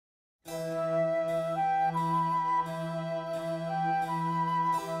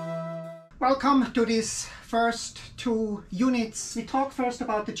Welcome to these first two units. We talk first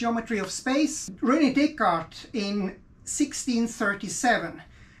about the geometry of space. René Descartes in 1637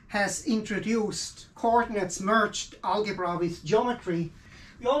 has introduced coordinates merged algebra with geometry.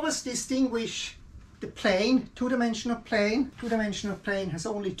 We always distinguish the plane, two-dimensional plane. Two-dimensional plane has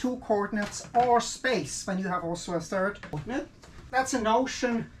only two coordinates, or space when you have also a third coordinate. That's a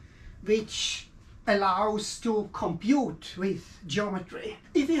notion which allows to compute with geometry.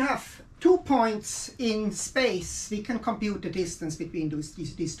 If you have 2 points in space, we can compute the distance between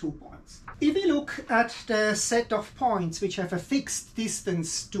these 2 points. If we look at the set of points which have a fixed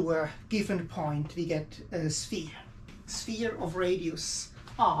distance to a given point, we get a sphere. Sphere of radius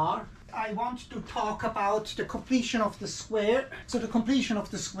r. I want to talk about the completion of the square. So the completion of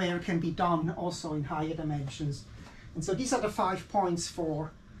the square can be done also in higher dimensions. And so these are the 5 points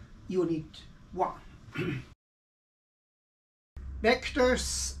for unit 1.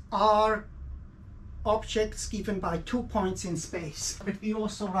 Vectors are objects given by 2 points in space. But we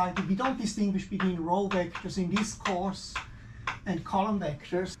also write that we don't distinguish between row vectors in this course and column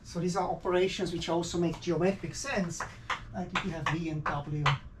vectors. So these are operations which also make geometric sense. Like if you have v and w,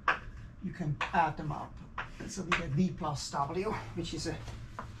 you can add them up. And so we get v plus w, which is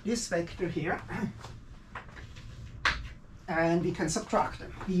this vector here. And we can subtract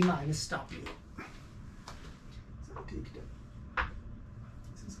them, v minus w. So take this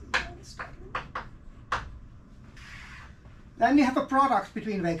is v minus w. Then we have a product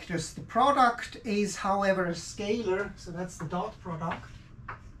between vectors. The product is, however, a scalar, so that's the dot product.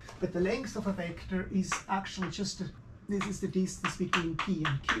 But the length of a vector is actually just this is the distance between p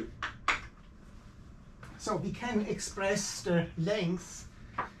and q. So we can express the length.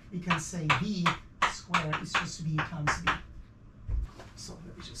 We can say v squared is just v times v. So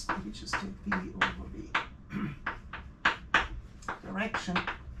let me just take v over v. Direction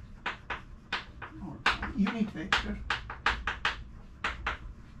or unit vector.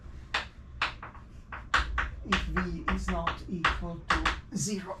 If v is not equal to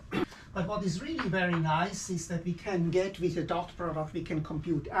 0. But what is really very nice is that we can get with a dot product, we can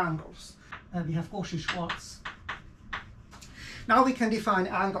compute angles. We have Cauchy-Schwarz. Now we can define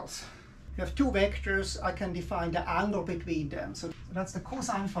angles. We have 2 vectors, I can define the angle between them. So that's the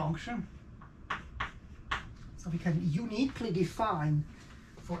cosine function. So we can uniquely define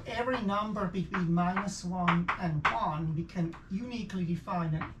for every number between -1 and 1, we can uniquely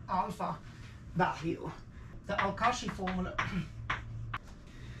define an alpha value. The Al-Kashi formula.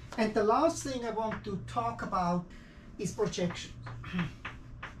 And the last thing I want to talk about is projection.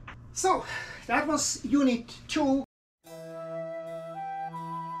 So that was unit 2.